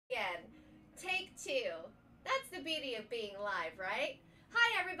too. That's the beauty of being live, right?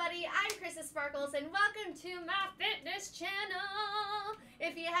 Hi everybody, I'm Chrissa Sparkles and welcome to my fitness channel.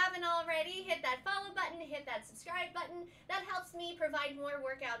 If you haven't already, hit that follow button, hit that subscribe button. That helps me provide more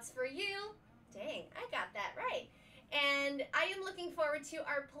workouts for you. Dang, I got that right. And I am looking forward to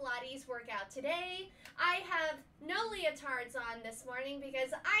our Pilates workout today. I have no leotards on this morning because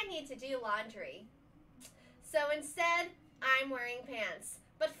I need to do laundry. So instead, I'm wearing pants.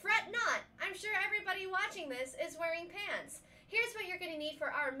 But fret not, I'm sure everybody watching this is wearing pants. Here's what you're going to need for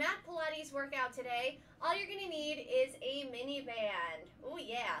our mat Pilates workout today. All you're going to need is a mini band. Oh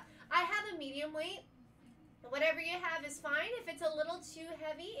yeah, I have a medium weight. Whatever you have is fine. If it's a little too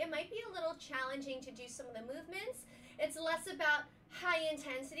heavy, it might be a little challenging to do some of the movements. It's less about high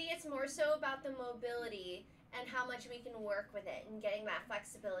intensity, it's more so about the mobility and how much we can work with it and getting that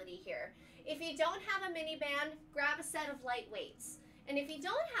flexibility here. If you don't have a mini band, grab a set of light weights. And if you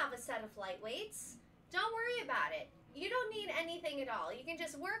don't have a set of light weights, don't worry about it. You don't need anything at all. You can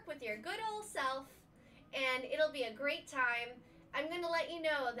just work with your good old self and it'll be a great time. I'm going to let you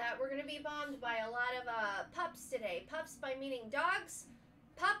know that we're going to be bombed by a lot of pups today. Pups by meaning dogs,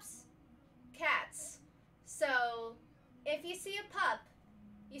 pups, cats. So if you see a pup,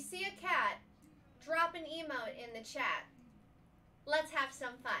 you see a cat, drop an emote in the chat. Let's have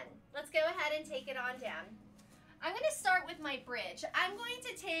some fun. Let's go ahead and take it on down. I'm going to start with my bridge. I'm going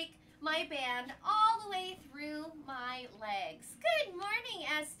to take my band all the way through my legs. Good morning,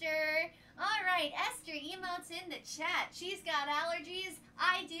 Esther. All right, Esther emotes in the chat. She's got allergies.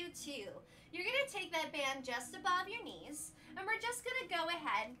 I do too. You're going to take that band just above your knees, and we're just going to go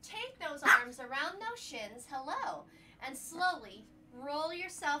ahead, take those arms around those shins, hello, and slowly roll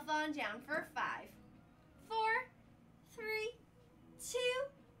yourself on down for 5, 4, 3, 2,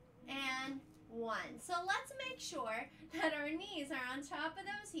 and 1. So let's make sure that our knees are on top of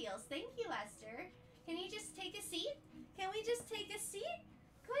those heels. Thank you, Esther. Can you just take a seat? Can we just take a seat?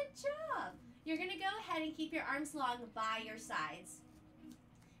 Good job. You're going to go ahead and keep your arms long by your sides.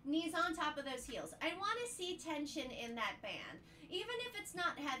 Knees on top of those heels. I want to see tension in that band. Even if it's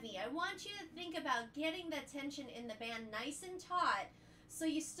not heavy, I want you to think about getting the tension in the band nice and taut so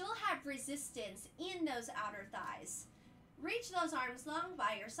you still have resistance in those outer thighs. Reach those arms long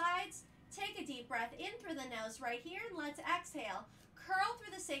by your sides. Take a deep breath in through the nose right here, and let's exhale. Curl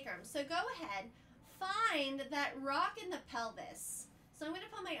through the sacrum. So go ahead, find that rock in the pelvis. So I'm going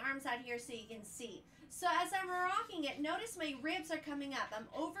to put my arms out here so you can see. So as I'm rocking it, notice my ribs are coming up. I'm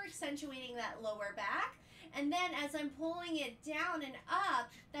over-accentuating that lower back. And then as I'm pulling it down and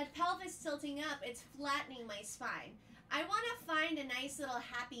up, that pelvis tilting up, it's flattening my spine. I want to find a nice little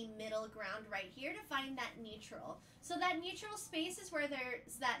happy middle ground right here to find that neutral. So that neutral space is where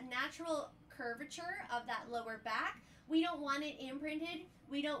there's that natural curvature of that lower back. We don't want it imprinted.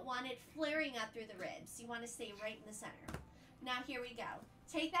 We don't want it flaring up through the ribs. You want to stay right in the center. Now here we go.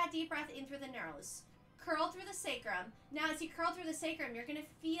 Take that deep breath in through the nose. Curl through the sacrum. Now as you curl through the sacrum, you're going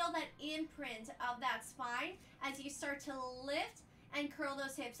to feel that imprint of that spine as you start to lift and curl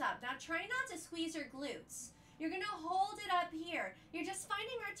those hips up. Now try not to squeeze your glutes. You're going to hold it up here. You're just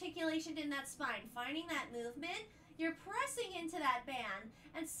finding articulation in that spine, finding that movement. You're pressing into that band,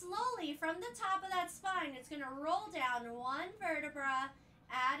 and slowly from the top of that spine, it's going to roll down one vertebra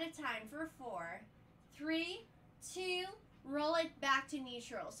at a time for 4, 3, 2, roll it back to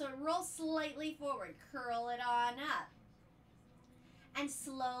neutral. So roll slightly forward, curl it on up, and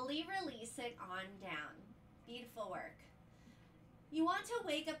slowly release it on down. Beautiful work. You want to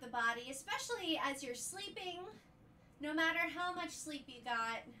wake up the body, especially as you're sleeping, no matter how much sleep you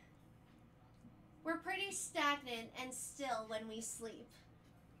got. We're pretty stagnant and still when we sleep.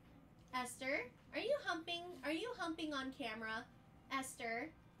 Esther, are you humping? Are you humping on camera?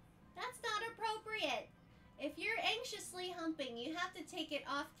 Esther, that's not appropriate. If you're anxiously humping, you have to take it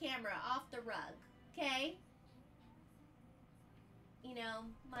off camera, off the rug, okay? You know,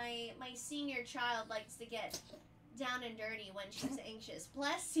 my senior child likes to get down and dirty when she's anxious.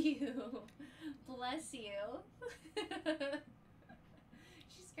 Bless you. Bless you.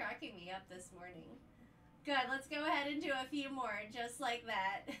 She's cracking me up this morning. Good, let's go ahead and do a few more just like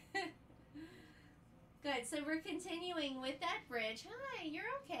that. Good, so we're continuing with that bridge. Hi, you're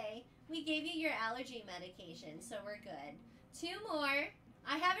okay. We gave you your allergy medication, so we're good. 2 more.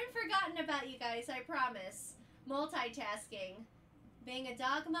 I haven't forgotten about you guys, I promise. Multitasking. Being a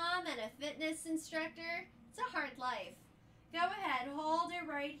dog mom and a fitness instructor, it's a hard life. Go ahead, hold it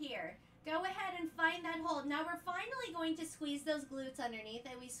right here. Go ahead and find that hold. Now we're finally going to squeeze those glutes underneath,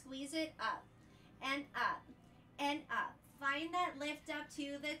 and we squeeze it up and up and up. Find that lift up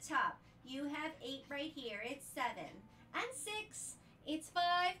to the top. You have 8 right here. It's 7 and 6. It's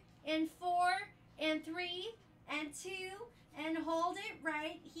 5 and 4 and 3, and 2, and hold it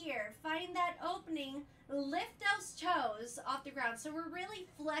right here. Find that opening. Lift those toes off the ground. So we're really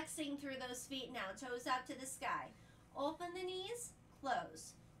flexing through those feet now. Toes up to the sky. Open the knees,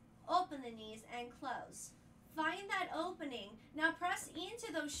 close. Open the knees and close. Find that opening. Now press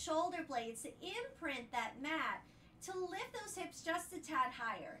into those shoulder blades to imprint that mat, to lift those hips just a tad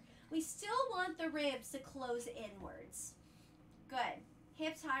higher. We still want the ribs to close inwards. Good.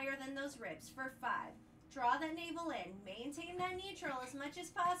 Hips higher than those ribs for 5. Draw that navel in. Maintain that neutral as much as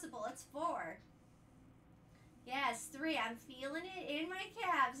possible. It's 4. Yes, 3. I'm feeling it in my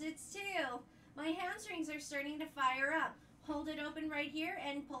calves. It's 2. My hamstrings are starting to fire up. Hold it open right here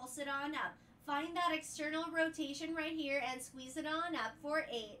and pulse it on up. Find that external rotation right here and squeeze it on up for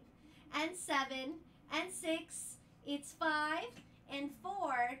 8 and 7 and 6. It's 5 and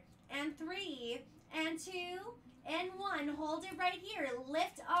 4 and 3 and 2 and 1. Hold it right here.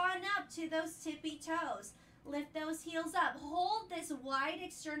 Lift on up to those tippy toes. Lift those heels up. Hold this wide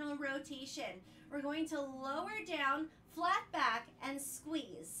external rotation. We're going to lower down, flat back, and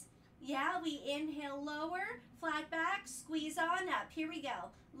squeeze. Yeah, we inhale, lower, flat back, squeeze on up. Here we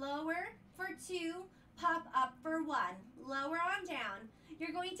go. Lower for 2, pop up for 1. Lower on down.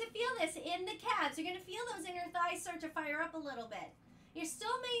 You're going to feel this in the calves. You're going to feel those inner thighs start to fire up a little bit. You're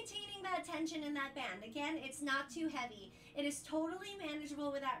still maintaining that tension in that band. Again, it's not too heavy. It is totally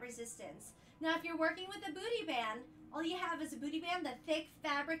manageable without resistance. Now, if you're working with a booty band, all you have is a booty band, the thick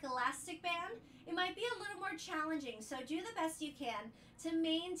fabric elastic band, it might be a little more challenging. So do the best you can to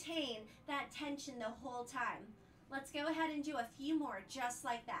maintain that tension the whole time. Let's go ahead and do a few more just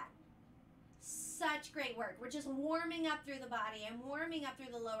like that. Such great work. We're just warming up through the body. I'm warming up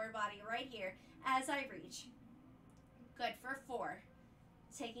through the lower body right here as I reach. Good for 4.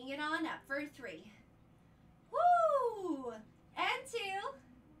 Taking it on up for 3. Woo! And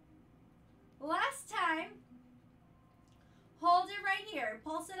 2. Last time. Hold it right here.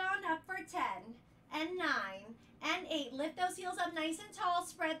 Pulse it on up for 10 and 9 and 8. Lift those heels up nice and tall.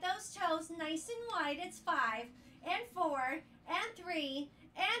 Spread those toes nice and wide. It's 5 and 4 and 3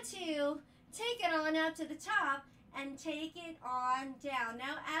 and 2. Take it on up to the top and take it on down.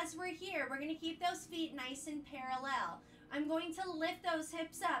 Now, as we're here, we're going to keep those feet nice and parallel. I'm going to lift those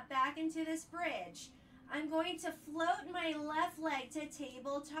hips up back into this bridge. I'm going to float my left leg to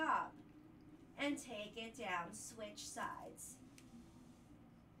tabletop and take it down. Switch sides.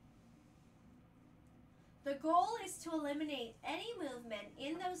 The goal is to eliminate any movement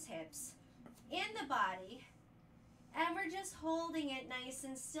in those hips, in the body, and we're just holding it nice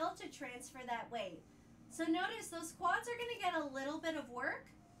and still to transfer that weight. So notice those quads are going to get a little bit of work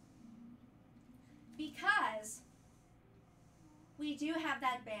because we do have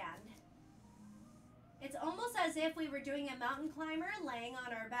that band. It's almost as if we were doing a mountain climber laying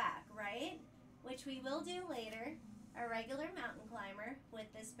on our back, right? Which we will do later, a regular mountain climber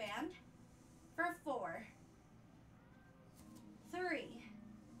with this band. For 4, 3,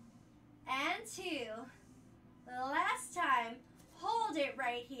 and 2. Last time, hold it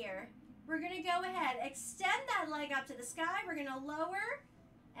right here. We're going to go ahead, extend that leg up to the sky. We're going to lower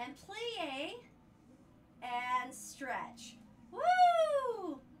and plie and stretch.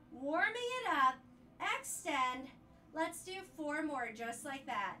 Woo! Warming it up, extend. Let's do 4 more just like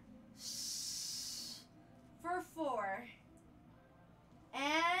that. For 4.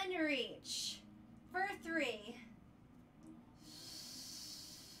 And reach. For 3.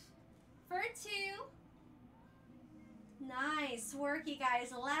 For 2. Nice work, you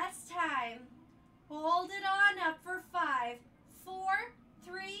guys. Last time. Hold it on up for 5, 4,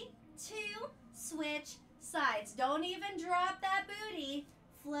 3, 2. Switch sides. Don't even drop that booty.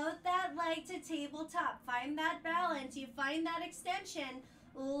 Float that leg to tabletop. Find that balance. You find that extension.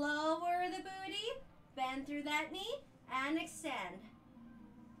 Lower the booty. Bend through that knee and extend.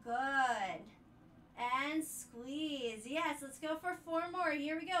 Good. And squeeze. Yes, let's go for 4 more.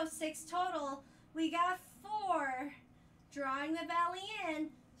 Here we go. 6 total. We got 4. Drawing the belly in.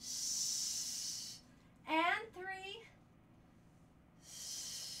 And 3.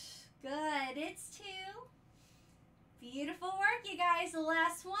 Good. It's 2. Beautiful work, you guys. The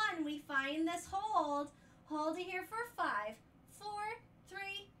last one. We find this hold. Hold it here for 5, 4, 3,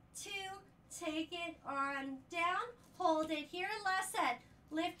 2. Take it on down. Hold it here. Last set.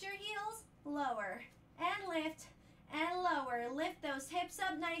 Lift your heels. Lower. And lift. And lower. Lift those hips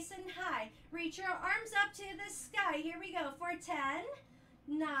up nice and high. Reach your arms up to the sky. Here we go for 10,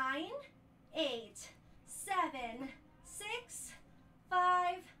 9, 8, 7, 6,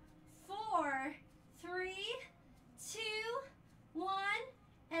 5, 4, 3, 2, 1.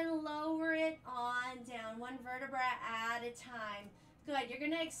 And lower it on down. 1 vertebra at a time. Good. You're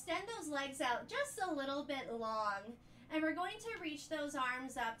going to extend those legs out just a little bit long. And we're going to reach those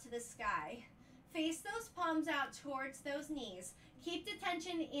arms up to the sky. Face those palms out towards those knees. Keep the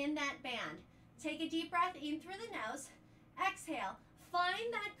tension in that band. Take a deep breath in through the nose. Exhale.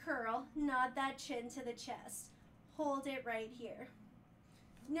 Find that curl. Nod that chin to the chest. Hold it right here.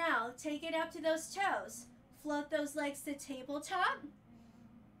 Now, take it up to those toes. Float those legs to tabletop.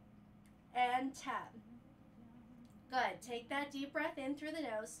 And tap. Good. Take that deep breath in through the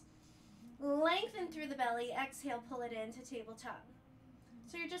nose. Lengthen through the belly. Exhale, pull it into tabletop.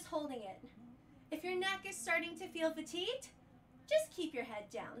 So you're just holding it. If your neck is starting to feel fatigued, just keep your head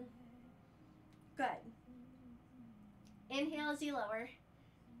down. Good. Inhale as you lower.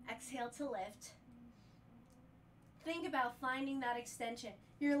 Exhale to lift. Think about finding that extension.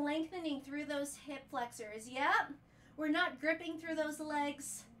 You're lengthening through those hip flexors. Yep. We're not gripping through those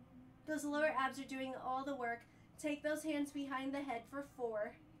legs. Those lower abs are doing all the work. Take those hands behind the head for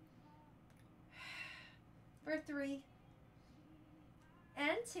 4. For 3.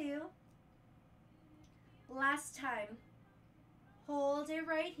 And 2. Last time. Hold it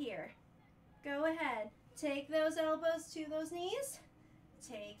right here. Go ahead. Take those elbows to those knees.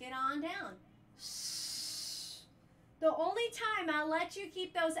 Take it on down. The only time I'll let you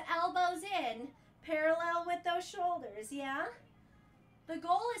keep those elbows in, parallel with those shoulders, yeah? The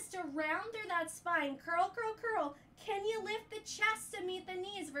goal is to round through that spine. Curl, curl, curl. Can you lift the chest to meet the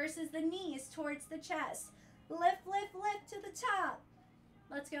knees versus the knees towards the chest? Lift, lift, lift to the top.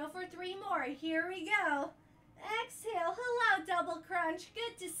 Let's go for 3 more. Here we go. Exhale. Hello, double crunch.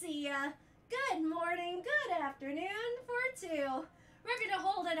 Good to see ya. Good morning, good afternoon for 2. We're going to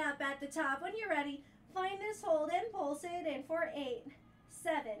hold it up at the top. When you're ready, find this hold and pulse it in for 8,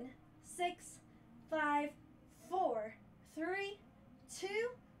 7, 6, 5, 4, 3, 2,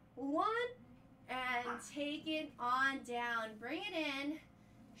 1, and take it on down. Bring it in,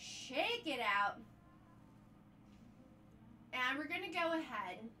 shake it out, and we're going to go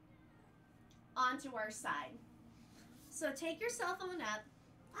ahead onto our side. So take your cell phone up.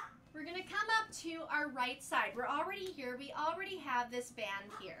 We're going to come up to our right side. We're already here. We already have this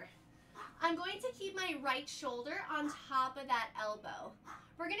band here. I'm going to keep my right shoulder on top of that elbow.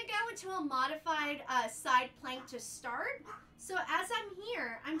 We're going to go into a modified side plank to start. So as I'm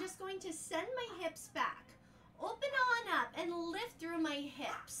here, I'm just going to send my hips back. Open on up and lift through my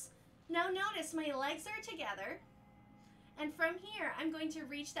hips. Now notice my legs are together. And from here, I'm going to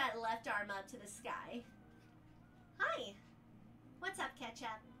reach that left arm up to the sky. Hi. What's up, Ketchup?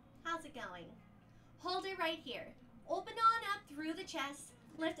 How's it going? Hold it right here. Open on up through the chest.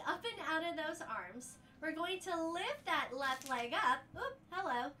 Lift up and out of those arms. We're going to lift that left leg up. Oop,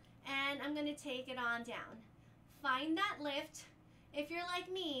 hello. And I'm going to take it on down. Find that lift. If you're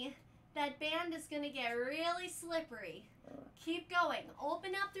like me, that band is going to get really slippery. Keep going.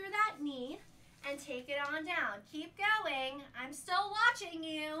 Open up through that knee and take it on down. Keep going. I'm still watching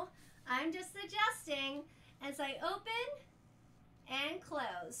you. I'm just adjusting as I open and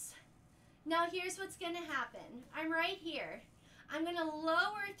close. Now here's what's going to happen. I'm right here. I'm going to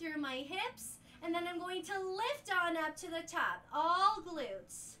lower through my hips, and then I'm going to lift on up to the top. All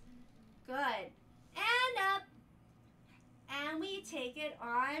glutes. Good. And up. And we take it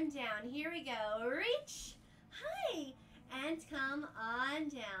on down. Here we go. Reach. Hi. And come on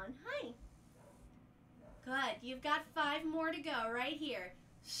down. Hi. Good. You've got 5 more to go right here.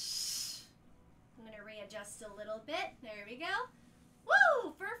 I'm going to readjust a little bit. There we go.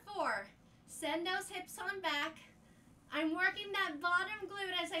 Woo! For 4. Send those hips on back. I'm working that bottom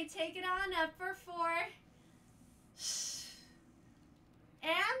glute as I take it on up for 4.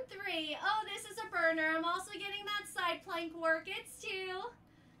 And 3. Oh, this is a burner. I'm also getting that side plank work. It's 2.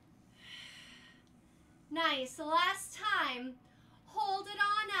 Nice. Last time. Hold it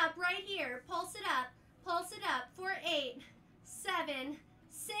on up right here. Pulse it up. Pulse it up for 8, 7,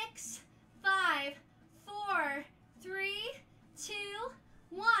 6, 5, 4, 3, 2,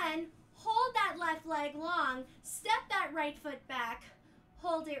 1. Hold that left leg long. Step that right foot back.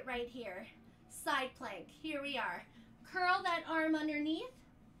 Hold it right here. Side plank. Here we are. Curl that arm underneath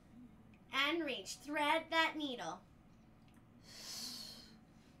and reach. Thread that needle.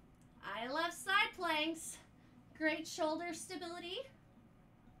 I love side planks. Great shoulder stability.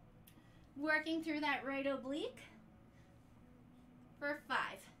 Working through that right oblique for 5.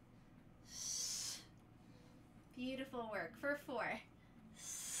 Beautiful work for 4.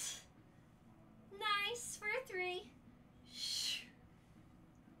 Nice for 3.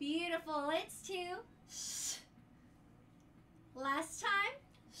 Beautiful. It's 2. Last time.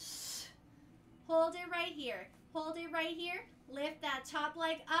 Hold it right here. Hold it right here. Lift that top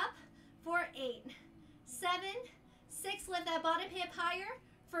leg up for 8, 7, 6, lift that bottom hip higher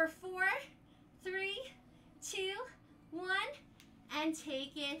for 4, 3, 2, 1, and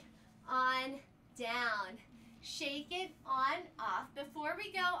take it on down. Shake it on off. Before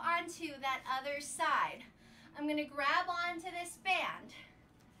we go onto that other side, I'm going to grab onto this band.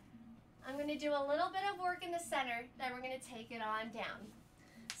 I'm going to do a little bit of work in the center, then we're going to take it on down.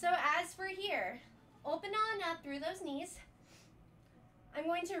 So as for here, open on up through those knees. I'm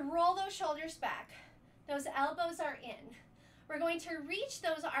going to roll those shoulders back. Those elbows are in. We're going to reach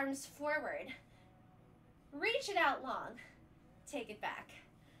those arms forward. Reach it out long. Take it back.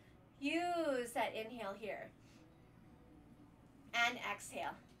 Use that inhale here. And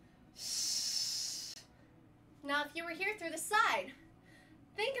exhale. Now if you were here through the side,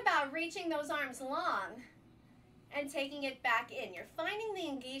 think about reaching those arms long and taking it back in. You're finding the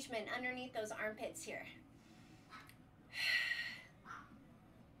engagement underneath those armpits here.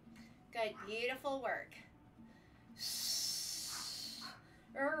 Good, beautiful work.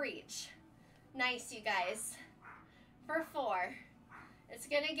 Reach. Nice, you guys. For 4. It's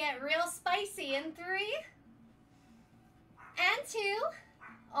gonna get real spicy in 3 and 2.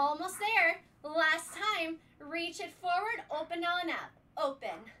 Almost there. Last time, reach it forward, open on up.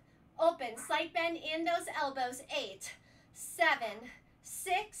 Open, open, slight bend in those elbows. 8, 7,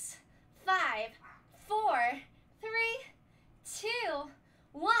 6, 5, 4, 3, 2,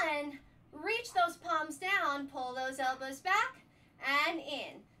 1. Reach those palms down, pull those elbows back and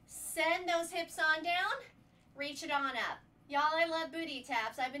in. Send those hips on down, reach it on up. Y'all, I love booty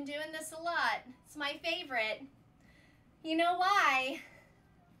taps. I've been doing this a lot. It's my favorite. You know why?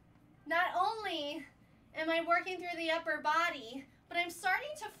 Not only am I working through the upper body, but I'm starting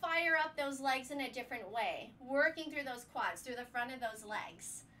to fire up those legs in a different way. Working through those quads, through the front of those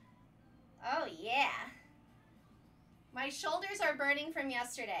legs. Oh yeah. My shoulders are burning from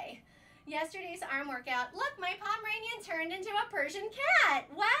yesterday. Yesterday's arm workout. Look, my Pomeranian turned into a Persian cat.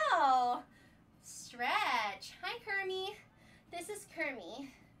 Wow. Stretch. Hi, Kermie. This is Kermie.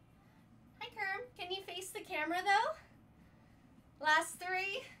 Hi, Kerm. Can you face the camera, though? Last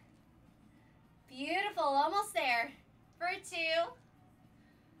 3. Beautiful. Almost there. For 2.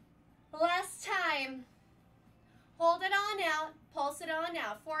 Last time. Hold it on out. Pulse it on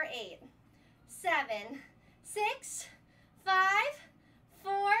out. For 8, 7, 6, 5,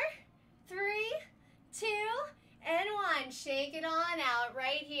 4, 3, 2, and 1. Shake it on out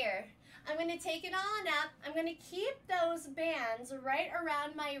right here. I'm going to take it on up. I'm going to keep those bands right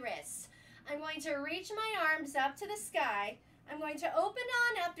around my wrists. I'm going to reach my arms up to the sky. I'm going to open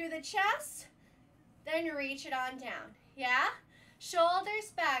on up through the chest, then reach it on down. Yeah?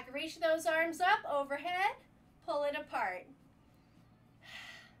 Shoulders back. Reach those arms up overhead. Pull it apart.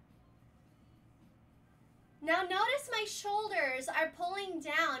 Now notice my shoulders are pulling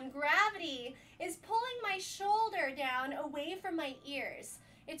down. Gravity is pulling my shoulder down away from my ears.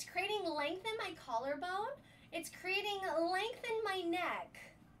 It's creating length in my collarbone. It's creating length in my neck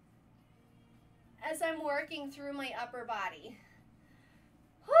as I'm working through my upper body.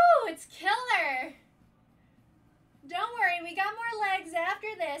 Whew, it's killer. Don't worry, we got more legs after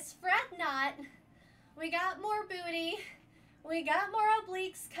this. Fret not. We got more booty. We got more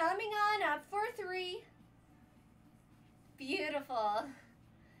obliques coming on up for 3. Beautiful.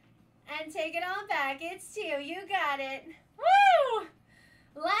 And take it on back. It's 2. You got it. Woo!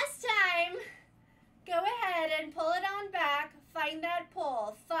 Last time. Go ahead and pull it on back. Find that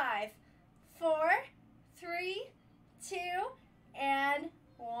pull. 5, 4, 3, 2, and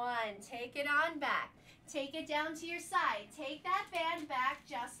 1. Take it on back. Take it down to your side. Take that band back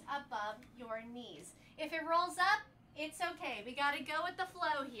just above your knees. If it rolls up, it's okay. We got to go with the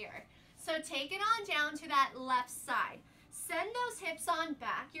flow here. So take it on down to that left side. Send those hips on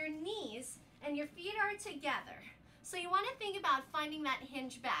back. Your knees and your feet are together. So you want to think about finding that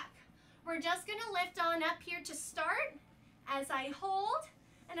hinge back. We're just going to lift on up here to start as I hold,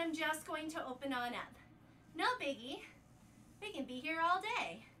 and I'm just going to open on up. No biggie. We can be here all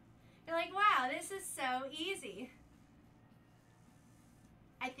day. You're like, wow, this is so easy.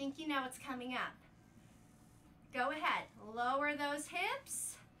 I think you know what's coming up. Go ahead. Lower those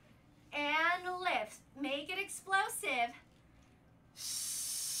hips and lift. Make it explosive.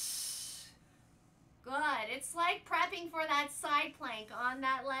 Good. It's like prepping for that side plank on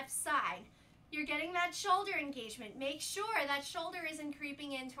that left side. You're getting that shoulder engagement. Make sure that shoulder isn't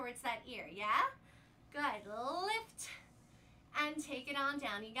creeping in towards that ear, yeah? Good. Lift and take it on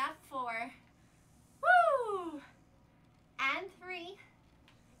down. You got 4. Woo! And 3.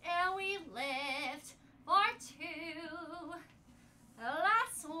 And we lift for 2. The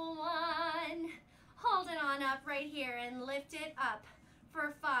last one. Hold it on up right here and lift it up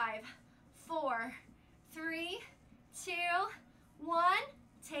for 5, 4, 3,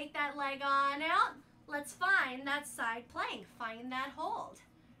 leg on out. Let's find that side plank. Find that hold.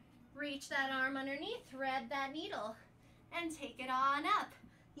 Reach that arm underneath, thread that needle, and take it on up.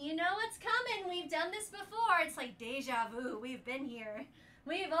 You know what's coming. We've done this before. It's like deja vu. We've been here.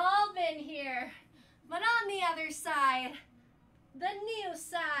 We've all been here. But on the other side, the new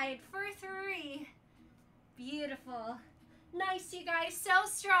side for 3. Beautiful. Nice, you guys. So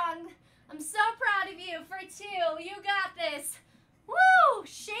strong. I'm so proud of you. For 2. You got this. Woo!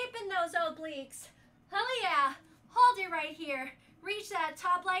 Shaping those obliques. Hell yeah. Hold it right here. Reach that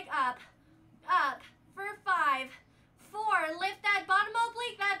top leg up. Up. For 5. 4. Lift that bottom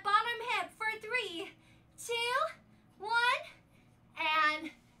oblique, that bottom hip. For 3, 2, 1. And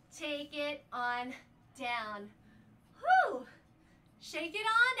take it on down. Whew. Shake it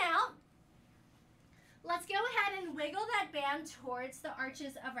on out. Let's go ahead and wiggle that band towards the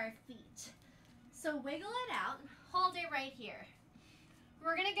arches of our feet. So wiggle it out. Hold it right here.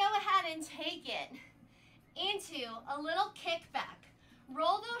 We're going to go ahead and take it into a little kickback.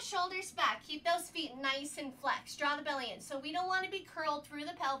 Roll those shoulders back. Keep those feet nice and flexed. Draw the belly in. So we don't want to be curled through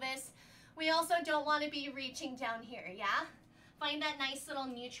the pelvis. We also don't want to be reaching down here, yeah? Find that nice little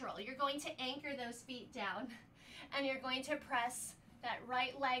neutral. You're going to anchor those feet down, and you're going to press that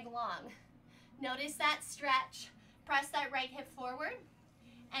right leg long. Notice that stretch. Press that right hip forward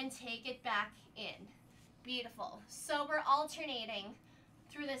and take it back in. Beautiful. So we're alternating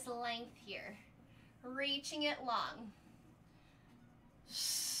through this length here, reaching it long.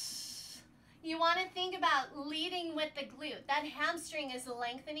 You want to think about leading with the glute. That hamstring is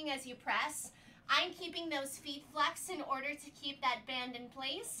lengthening as you press. I'm keeping those feet flexed in order to keep that band in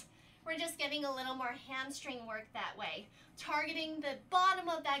place. We're just getting a little more hamstring work that way. Targeting the bottom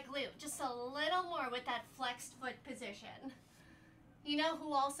of that glute just a little more with that flexed foot position. You know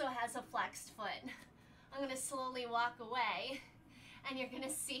who also has a flexed foot? I'm going to slowly walk away, and you're going to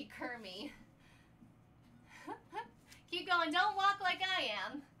see Kermie. Keep going. Don't walk like I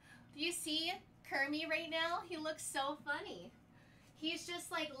am. Do you see Kermie right now? He looks so funny. He's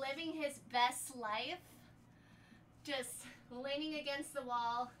just like living his best life. Just leaning against the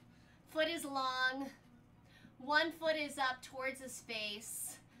wall. Foot is long. One foot is up towards his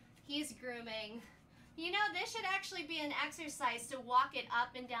face. He's grooming. You know, this should actually be an exercise to walk it up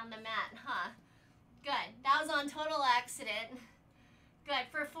and down the mat, huh? Good. That was on total accident. Good.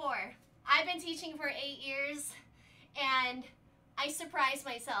 For 4. I've been teaching for 8 years, and I surprise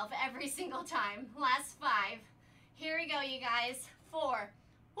myself every single time. Last 5. Here we go, you guys. 4.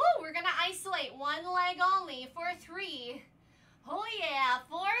 Woo! We're going to isolate one leg only. For 3. Oh yeah.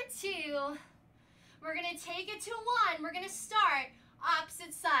 For 2. We're going to take it to 1. We're going to start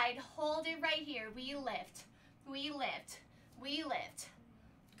opposite side. Hold it right here. We lift. We lift. We lift.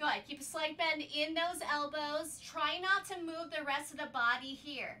 Good. Keep a slight bend in those elbows. Try not to move the rest of the body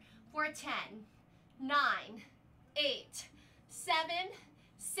here. For 10, 9, 8, 7,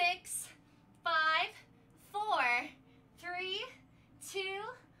 6, 5, 4, 3, 2,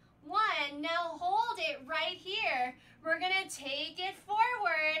 1. Now hold it right here. We're going to take it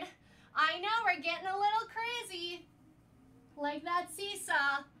forward. I know we're getting a little crazy. Like that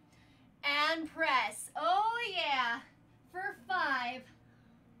seesaw. And press. Oh yeah. For 5.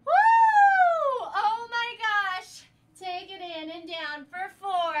 Woo! Oh my gosh. Take it in and down for 4.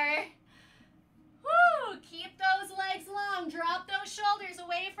 Woo! Keep those legs long. Drop those shoulders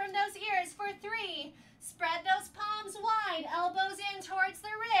away from those ears for 3. Spread those palms wide. Elbows in towards the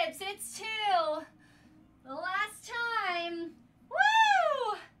ribs. It's 2. The last time.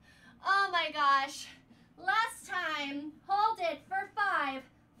 Woo! Oh my gosh. Last time. Hold it for 5,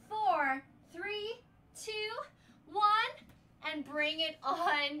 4, 3, 2, 1. And bring it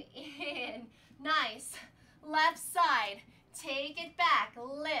on in. Nice. Left side. Take it back.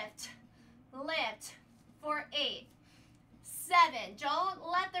 Lift. Lift. For 8, 7. Don't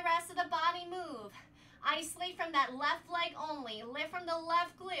let the rest of the body move. Isolate from that left leg only. Lift from the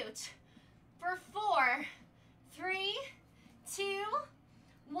left glute. For 4, 3, 2,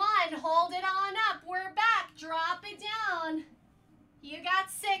 1. Hold it on up. We're back. Drop it down. You got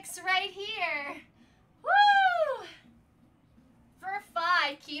 6 right here. Woo! For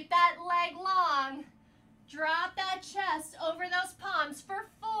 5, keep that leg long. Drop that chest over those palms. For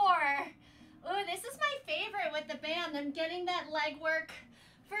 4. Ooh, this is my favorite with the band. I'm getting that leg work.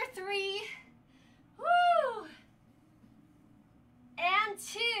 For 3. Woo! And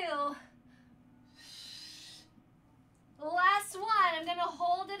 2. Last one. I'm going to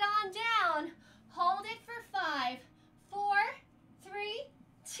hold it on down. Hold it for 5, 4, 3,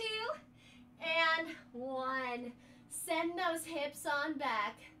 2, and 1. Send those hips on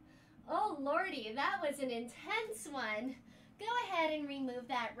back. Oh, Lordy, that was an intense one. Go ahead and remove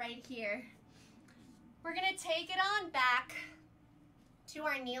that right here. We're gonna take it on back to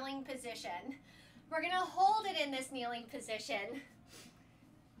our kneeling position. We're gonna hold it in this kneeling position.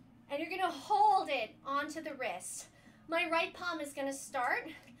 And you're gonna hold it onto the wrist. My right palm is gonna start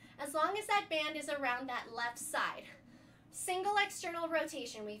as long as that band is around that left side. Single external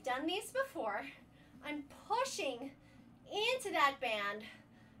rotation. We've done these before. I'm pushing into that band,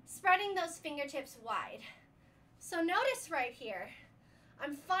 spreading those fingertips wide. So notice right here,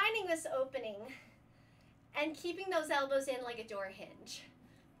 I'm finding this opening and keeping those elbows in like a door hinge.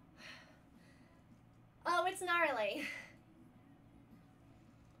 Oh, it's gnarly.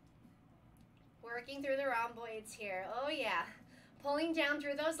 Working through the rhomboids here. Oh yeah. Pulling down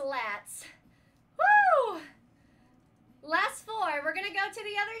through those lats. Woo! Last 4. We're gonna go to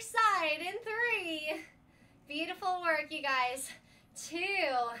the other side in 3. Beautiful work, you guys. 2.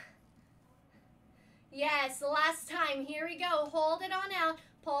 Yes, last time. Here we go. Hold it on out.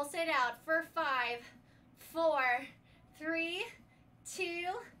 Pulse it out for 5, 4, 3, 2,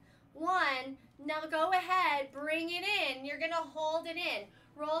 1. Now go ahead. Bring it in. You're gonna hold it in.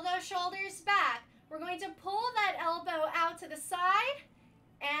 Roll those shoulders back. We're going to pull that elbow out to the side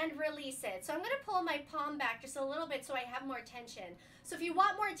and release it. So I'm going to pull my palm back just a little bit so I have more tension. So if you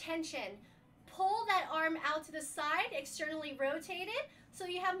want more tension, pull that arm out to the side, externally rotate it, so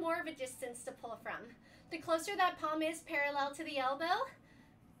you have more of a distance to pull from. The closer that palm is parallel to the elbow,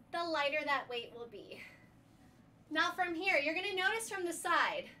 the lighter that weight will be. Now from here, you're going to notice from the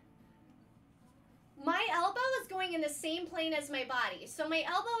side, my elbow is going in the same plane as my body. So my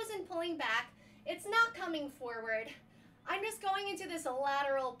elbow isn't pulling back. It's not coming forward. I'm just going into this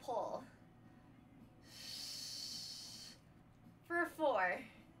lateral pull. For 4.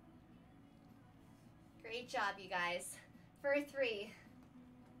 Great job, you guys. For 3.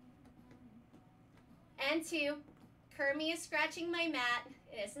 And 2. Kermie is scratching my mat.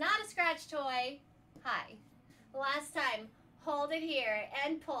 It is not a scratch toy. Hi. Last time. Hold it here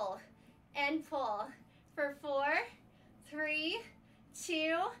and pull. And pull for 4, 3,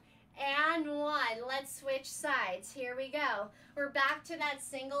 2, and 1. Let's switch sides. Here we go. We're back to that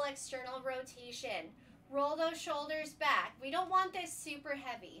single external rotation. Roll those shoulders back. We don't want this super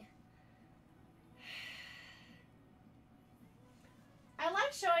heavy. I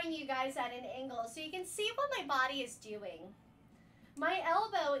like showing you guys at an angle so you can see what my body is doing. My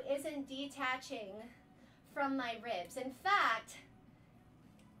elbow isn't detaching from my ribs. In fact,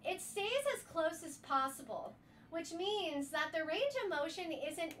 it stays as close as possible, which means that the range of motion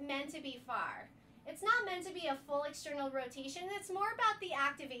isn't meant to be far. It's not meant to be a full external rotation. It's more about the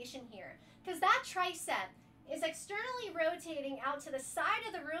activation here, because that tricep is externally rotating out to the side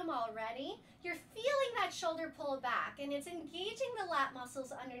of the room already. You're feeling that shoulder pull back, and it's engaging the lat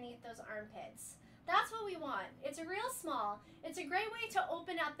muscles underneath those armpits. That's what we want. It's real small. It's a great way to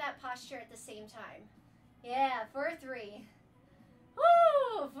open up that posture at the same time. Yeah, for 3.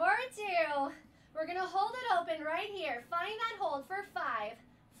 Woo! For 2. We're going to hold it open right here. Find that hold for 5,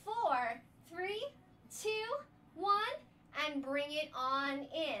 4, 3, 2, 1, and bring it on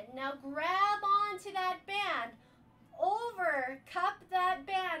in. Now grab onto that band. Over, cup that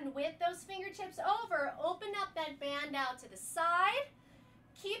band with those fingertips over. Open up that band out to the side.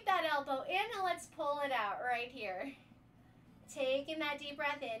 Keep that elbow in and let's pull it out right here. Taking that deep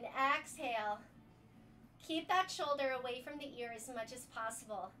breath in. Exhale. Keep that shoulder away from the ear as much as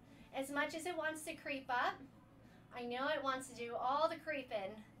possible. As much as it wants to creep up, I know it wants to do all the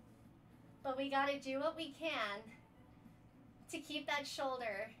creeping, but we got to do what we can to keep that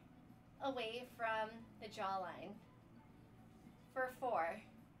shoulder away from the jawline. For 4.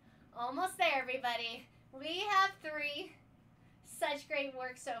 Almost there, everybody. We have 3. Such great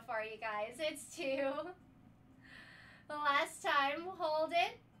work so far, you guys. It's 2. The last time, hold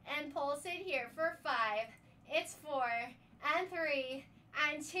it and pulse it here for 5. It's 4 and 3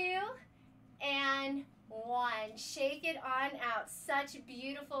 and 2 and 1. Shake it on out. Such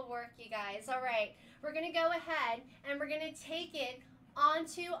beautiful work, you guys. All right, we're going to go ahead and we're going to take it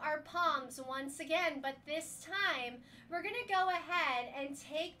onto our palms once again, but this time we're going to go ahead and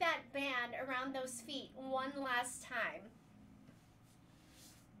take that band around those feet one last time.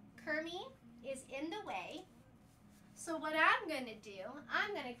 Kermie is in the way. So what I'm going to do,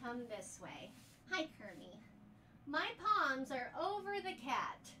 I'm going to come this way. Hi, Kermie. My palms are over the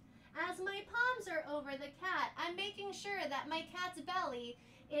cat. As my palms are over the cat, I'm making sure that my cat's belly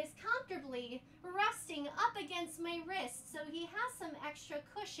is comfortably resting up against my wrist so he has some extra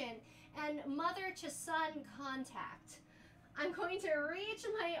cushion and mother to son contact. I'm going to reach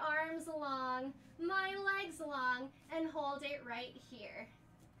my arms long, my legs long, and hold it right here.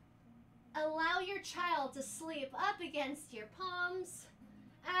 Allow your child to sleep up against your palms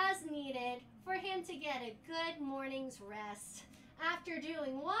as needed for him to get a good morning's rest. After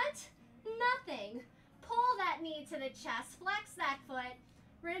doing what? Nothing. Pull that knee to the chest, flex that foot.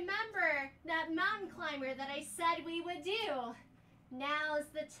 Remember that mountain climber that I said we would do. Now's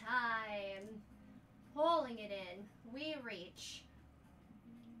the time. Pulling it in, we reach.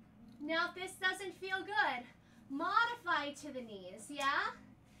 Now if this doesn't feel good, modify to the knees, yeah?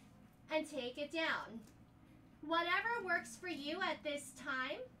 And take it down. Whatever works for you at this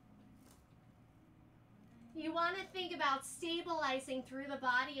time, you want to think about stabilizing through the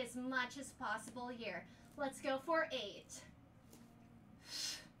body as much as possible here. Let's go for 8.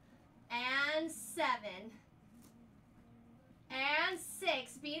 And 7. And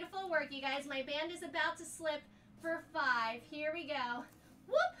 6. Beautiful work, you guys. My band is about to slip for 5. Here we go.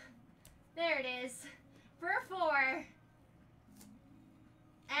 Whoop! There it is. For 4.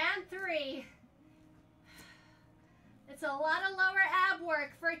 And 3. It's a lot of lower ab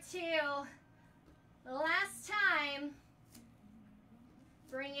work for 2. The last time.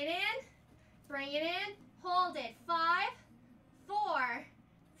 Bring it in. Bring it in. Hold it. 5, 4,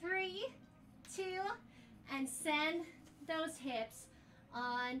 3, 2, and send those hips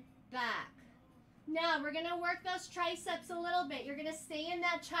on back. Now we're going to work those triceps a little bit. You're going to stay in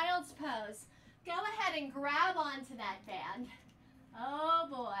that child's pose. Go ahead and grab onto that band. Oh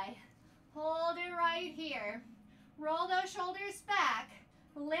boy. Hold it right here. Roll those shoulders back.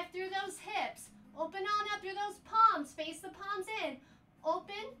 Lift through those hips. Open on up through those palms. Face the palms in.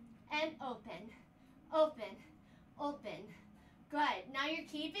 Open and open. Open. Open. Good. Now you're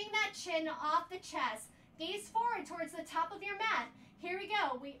keeping that chin off the chest. Gaze forward towards the top of your mat. Here we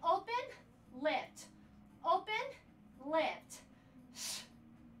go. We open, lift. Open, lift.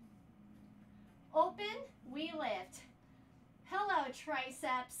 Open, we lift. Hello,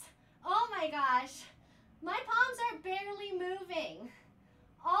 triceps. Oh my gosh. My palms are barely moving.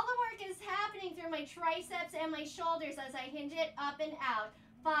 All the work is happening through my triceps and my shoulders as I hinge it up and out.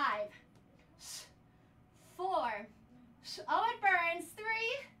 5, 4. Oh, it burns. 3,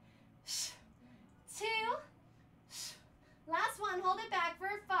 2. Last one. Hold it back for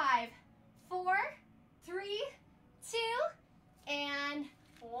 5, 4, 3, 2, and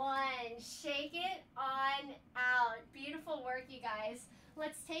 1. Shake it on out. Beautiful work, you guys.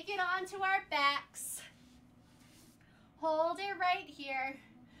 Let's take it onto our backs. Hold it right here.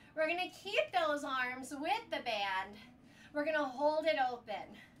 We're going to keep those arms with the band. We're going to hold it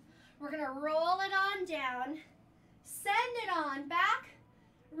open. We're going to roll it on down. Send it on back.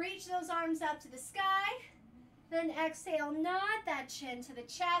 Reach those arms up to the sky. Then exhale, nod that chin to the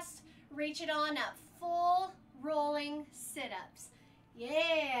chest. Reach it on up. Full rolling sit-ups.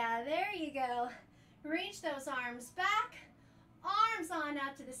 Yeah, there you go. Reach those arms back. Arms on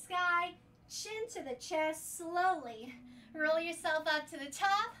up to the sky. Chin to the chest. Slowly roll yourself up to the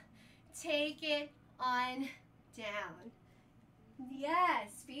top. Take it on down.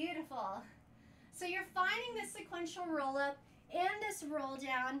 Yes, beautiful. So you're finding this sequential roll up and this roll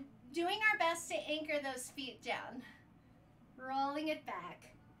down, doing our best to anchor those feet down. Rolling it back.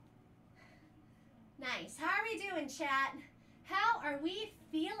 Nice. How are we doing, chat? How are we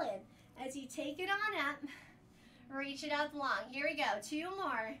feeling as you take it on up? Reach it up long. Here we go. 2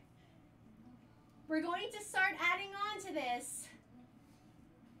 more. We're going to start adding on to this.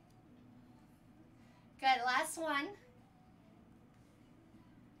 Good. Last one.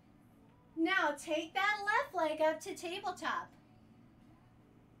 Now take that left leg up to tabletop.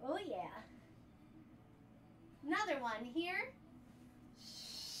 Oh yeah. Another one here.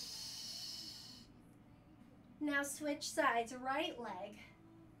 Now switch sides, right leg.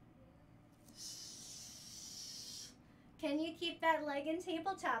 Can you keep that leg in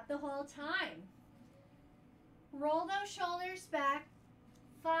tabletop the whole time? Roll those shoulders back,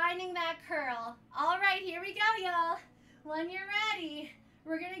 finding that curl. All right, here we go, y'all. When you're ready,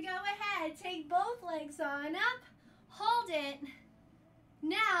 we're gonna go ahead, take both legs on up, hold it.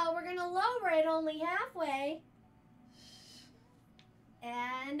 Now we're gonna lower it only halfway.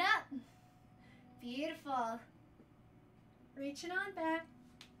 And up. Beautiful. Reach it on back.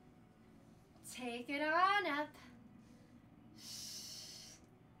 Take it on up.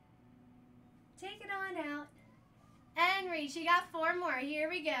 Take it on out. And reach. You got 4 more. Here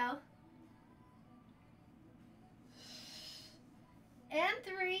we go. And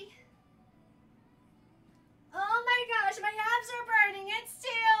 3. Oh my gosh, my abs are burning. It's 2.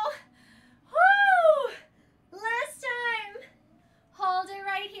 Woo! Last time. Hold it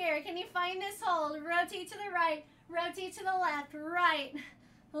right here. Can you find this hold? Rotate to the right. Rotate to the left. Right.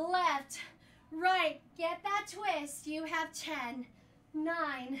 Left. Right. Get that twist. You have 10,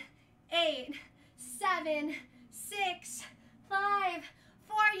 9, 8, 7, 6, 5,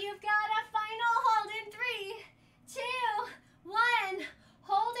 4. You've got a final hold in 3, 2, 1.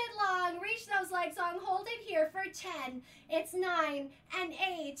 Hold it long. Reach those legs long. Hold it here for 10. It's 9 and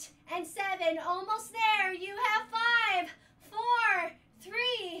 8 and 7. Almost there. You have 5, 4,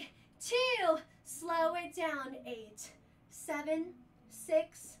 3, 2. Slow it down. 8, 7,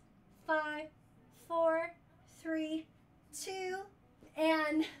 6, 5, 4, 3, 2,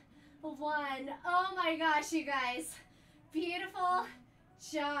 and 1. Oh my gosh, you guys. Beautiful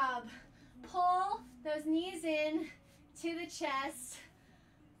job. Pull those knees in to the chest.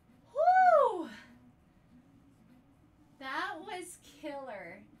 Woo! That was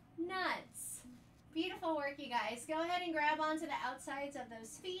killer. Nuts. Beautiful work, you guys. Go ahead and grab onto the outsides of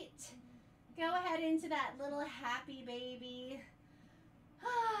those feet. Go ahead into that little happy baby.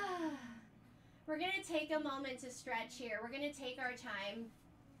 We're going to take a moment to stretch here. We're going to take our time.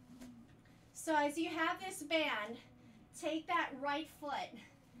 So as you have this band, take that right foot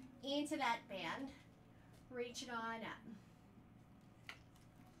into that band. Reach it on up.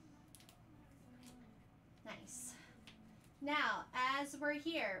 Nice. Now, as we're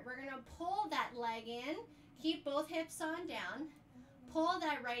here, we're going to pull that leg in. Keep both hips on down. Pull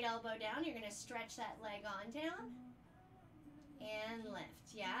that right elbow down. You're going to stretch that leg on down. And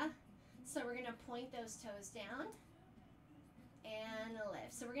lift, yeah? So we're going to point those toes down. And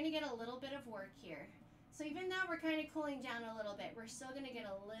lift. So we're going to get a little bit of work here. So even though we're kind of cooling down a little bit, we're still going to get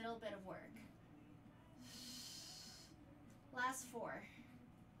a little bit of work. Last 4.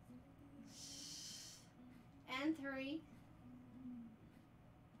 And 3.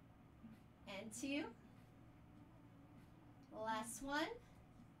 And 2. Last 1.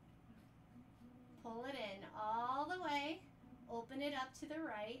 Pull it in all the way. Open it up to the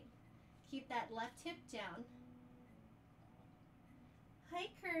right. Keep that left hip down. Hi,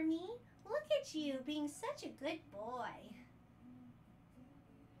 Kermie. Look at you being such a good boy.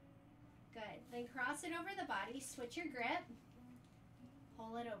 Good. Then cross it over the body. Switch your grip.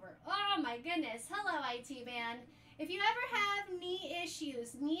 Pull it over. Oh my goodness. Hello, IT band. If you ever have knee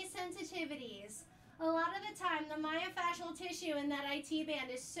issues, knee sensitivities, a lot of the time the myofascial tissue in that IT band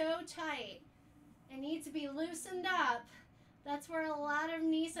is so tight. It needs to be loosened up. That's where a lot of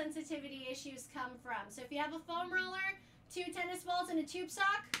knee sensitivity issues come from. So if you have a foam roller, 2 tennis balls, and a tube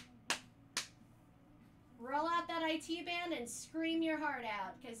sock, roll out that IT band and scream your heart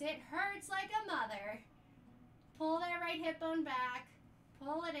out because it hurts like a mother. Pull that right hip bone back.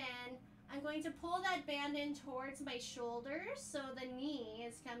 Pull it in. I'm going to pull that band in towards my shoulders so the knee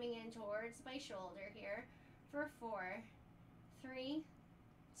is coming in towards my shoulder here for 4, 3,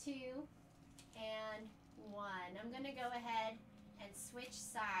 2, and 1. I'm going to go ahead and switch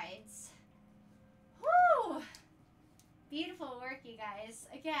sides. Woo! Beautiful work, you guys.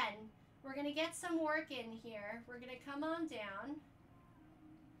 Again, we're going to get some work in here. We're going to come on down.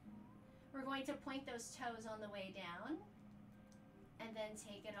 We're going to point those toes on the way down and then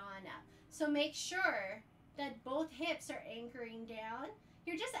take it on up. So make sure that both hips are anchoring down.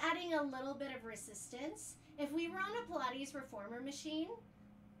 You're just adding a little bit of resistance. If we were on a Pilates reformer machine,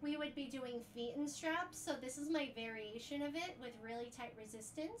 we would be doing feet and straps. So this is my variation of it with really tight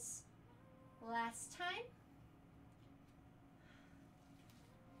resistance. Last time.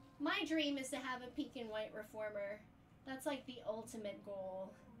 My dream is to have a pink and white reformer. That's like the ultimate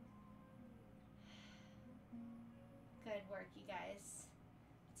goal. Good work, you guys.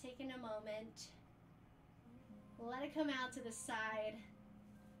 Taking a moment. Let it come out to the side.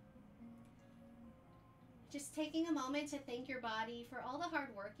 Just taking a moment to thank your body for all the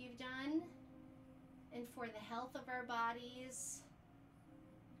hard work you've done and for the health of our bodies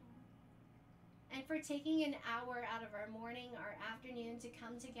and for taking an hour out of our morning or afternoon to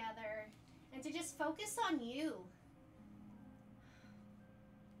come together and to just focus on you.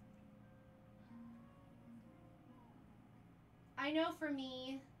 I know for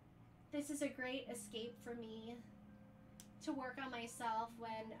me, this is a great escape for me to work on myself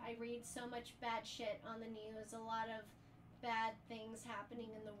when I read so much bad shit on the news, a lot of bad things happening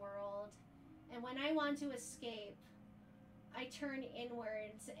in the world. And when I want to escape, I turn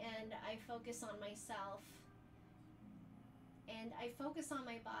inwards and I focus on myself. And I focus on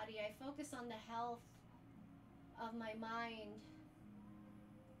my body. I focus on the health of my mind,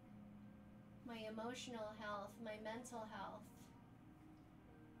 my emotional health, my mental health.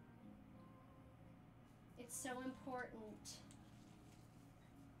 It's so important.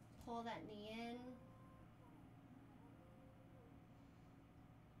 Pull that knee in.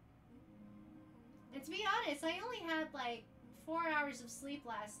 And to be honest, I only had like 4 hours of sleep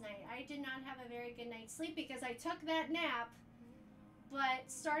last night. I did not have a very good night's sleep because I took that nap but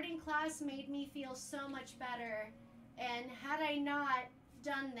starting class made me feel so much better. And had I not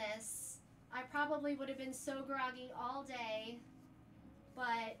done this, I probably would have been so groggy all day.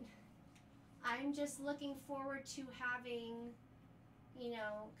 But I'm just looking forward to having, you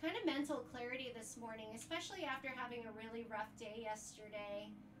know, kind of mental clarity this morning, especially after having a really rough day yesterday.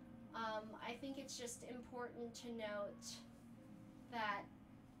 I think it's just important to note that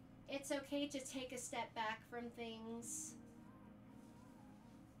it's okay to take a step back from things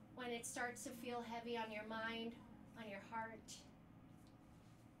when it starts to feel heavy on your mind, on your heart.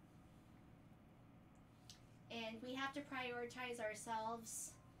 And we have to prioritize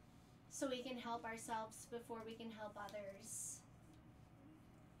ourselves so we can help ourselves before we can help others.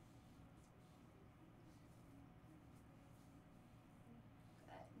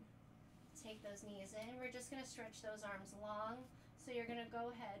 Good. Take those knees in. We're just going to stretch those arms long. So you're going to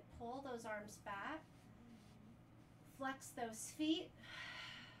go ahead, pull those arms back, flex those feet.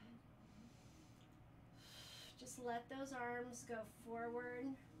 Just let those arms go forward.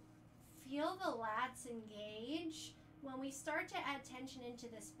 Feel the lats engage. When we start to add tension into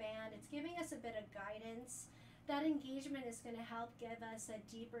this band, it's giving us a bit of guidance. That engagement is going to help give us a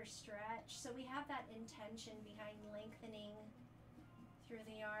deeper stretch. So we have that intention behind lengthening through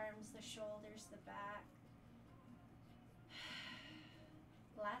the arms, the shoulders, the back.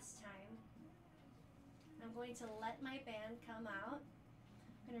 Last time, I'm going to let my band come out.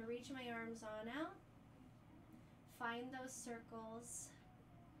 I'm going to reach my arms on out. Find those circles.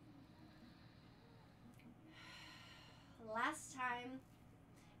 Last time,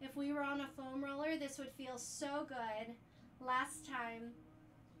 if we were on a foam roller, this would feel so good. Last time,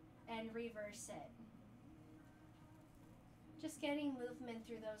 and reverse it. Just getting movement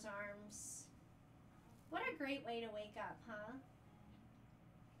through those arms. What a great way to wake up, huh?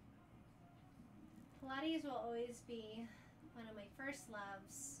 Pilates will always be one of my first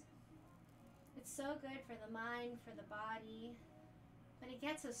loves. It's so good for the mind, for the body, but it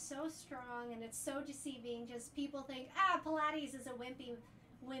gets us so strong, and it's so deceiving. Just people think, Pilates is a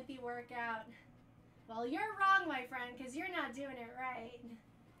wimpy workout. Well, you're wrong, my friend, because you're not doing it right.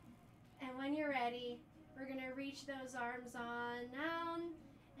 And when you're ready, we're going to reach those arms on down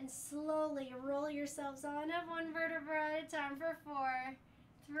and slowly roll yourselves on up one vertebra at a time for 4,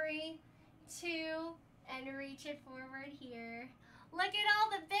 3, 2, and reach it forward here. Look at all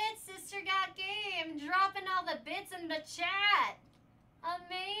the bits, Sister Got Game. Dropping all the bits in the chat.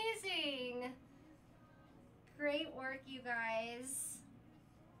 Amazing. Great work, you guys.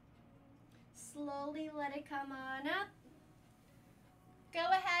 Slowly let it come on up. Go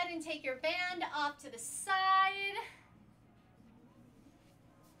ahead and take your band off to the side.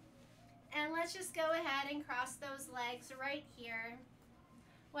 And let's just go ahead and cross those legs right here.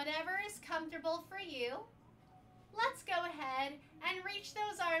 Whatever is comfortable for you. Let's go ahead and reach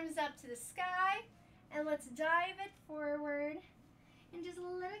those arms up to the sky, and let's dive it forward and just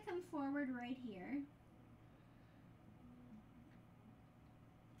let it come forward right here.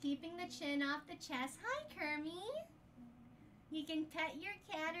 Keeping the chin off the chest. Hi, Kermie. You can pet your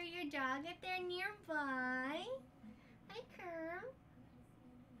cat or your dog if they're nearby. Hi, Kerm.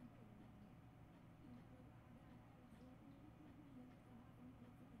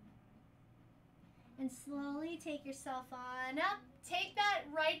 And slowly take yourself on up. Take that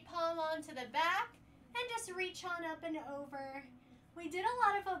right palm onto the back and just reach on up and over. We did a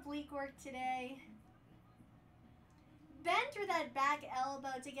lot of oblique work today. Bend through that back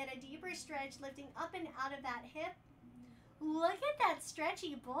elbow to get a deeper stretch, lifting up and out of that hip. Look at that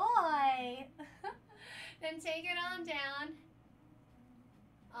stretchy boy. Then take it on down.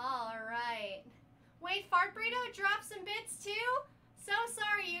 All right. Wait, Fart Burrito, drop some bits too? So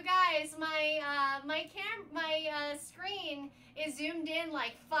sorry, you guys. My screen is zoomed in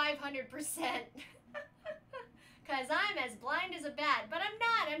like 500%. Because I'm as blind as a bat. But I'm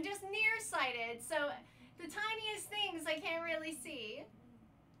not. I'm just nearsighted. So the tiniest things I can't really see.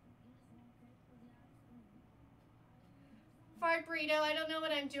 Fart Burrito, I don't know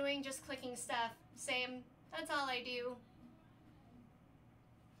what I'm doing. Just clicking stuff. Same. That's all I do.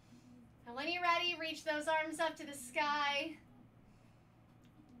 And when you're ready, reach those arms up to the sky.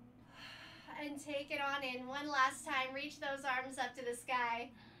 And take it on in one last time. Reach those arms up to the sky.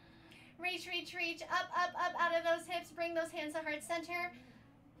 Reach, reach, reach. Up, up, up out of those hips. Bring those hands to heart center.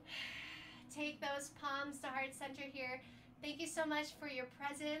 Take those palms to heart center here. Thank you so much for your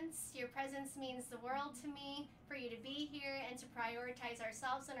presence. Your presence means the world to me. For you to be here and to prioritize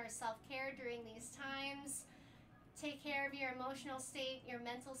ourselves and our self-care during these times. Take care of your emotional state, your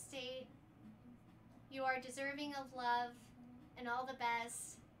mental state. You are deserving of love and all the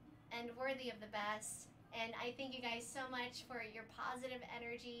best. And worthy of the best. And I thank you guys so much for your positive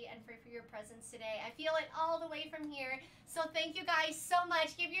energy and for your presence today. I feel it all the way from here. So thank you guys so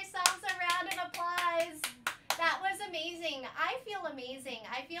much. Give yourselves a round of applause. That was amazing. I feel amazing.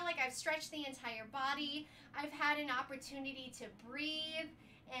 I feel like I've stretched the entire body. I've had an opportunity to breathe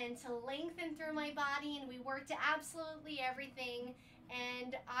and to lengthen through my body, and we worked absolutely everything.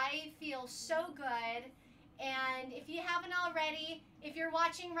 And I feel so good. And if you haven't already, if you're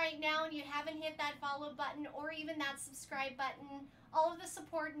watching right now and you haven't hit that follow button or even that subscribe button, all of the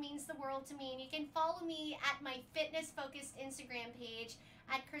support means the world to me. And you can follow me at my fitness-focused Instagram page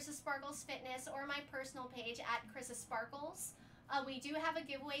at Chrissa Sparkles Fitness or my personal page at Chrissa Sparkles. We do have a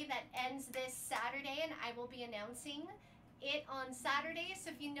giveaway that ends this Saturday, and I will be announcing it on Saturday. So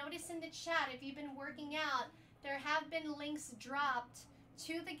if you notice in the chat, if you've been working out, there have been links dropped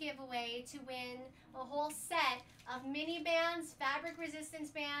to the giveaway to win a whole set of mini bands, fabric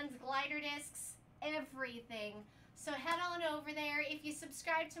resistance bands, glider discs, everything. So head on over there. If you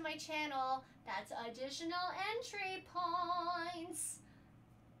subscribe to my channel, that's additional entry points.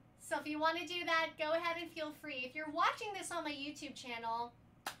 So if you want to do that, go ahead and feel free. If you're watching this on my YouTube channel,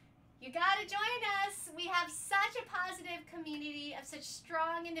 you got to join us. We have such a positive community of such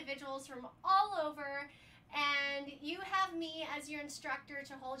strong individuals from all over. And you have me as your instructor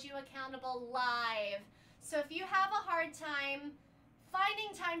to hold you accountable live. So if you have a hard time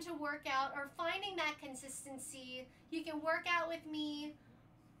finding time to work out or finding that consistency, you can work out with me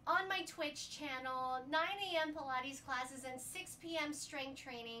on my Twitch channel, 9 a.m. Pilates classes and 6 p.m. strength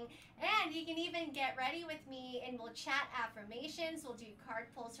training. And you can even get ready with me and we'll chat affirmations. We'll do card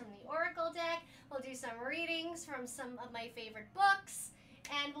pulls from the Oracle deck. We'll do some readings from some of my favorite books.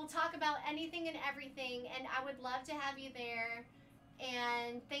 And we'll talk about anything and everything, and I would love to have you there.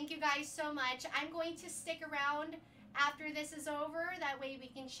 And thank you guys so much. I'm going to stick around after this is over. That way we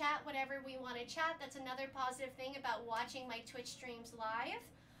can chat whatever we want to chat. That's another positive thing about watching my Twitch streams live.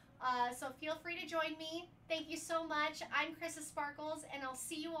 So feel free to join me. Thank you so much. I'm Chrissa Sparkles, and I'll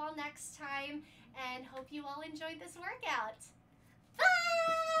see you all next time, and hope you all enjoyed this workout.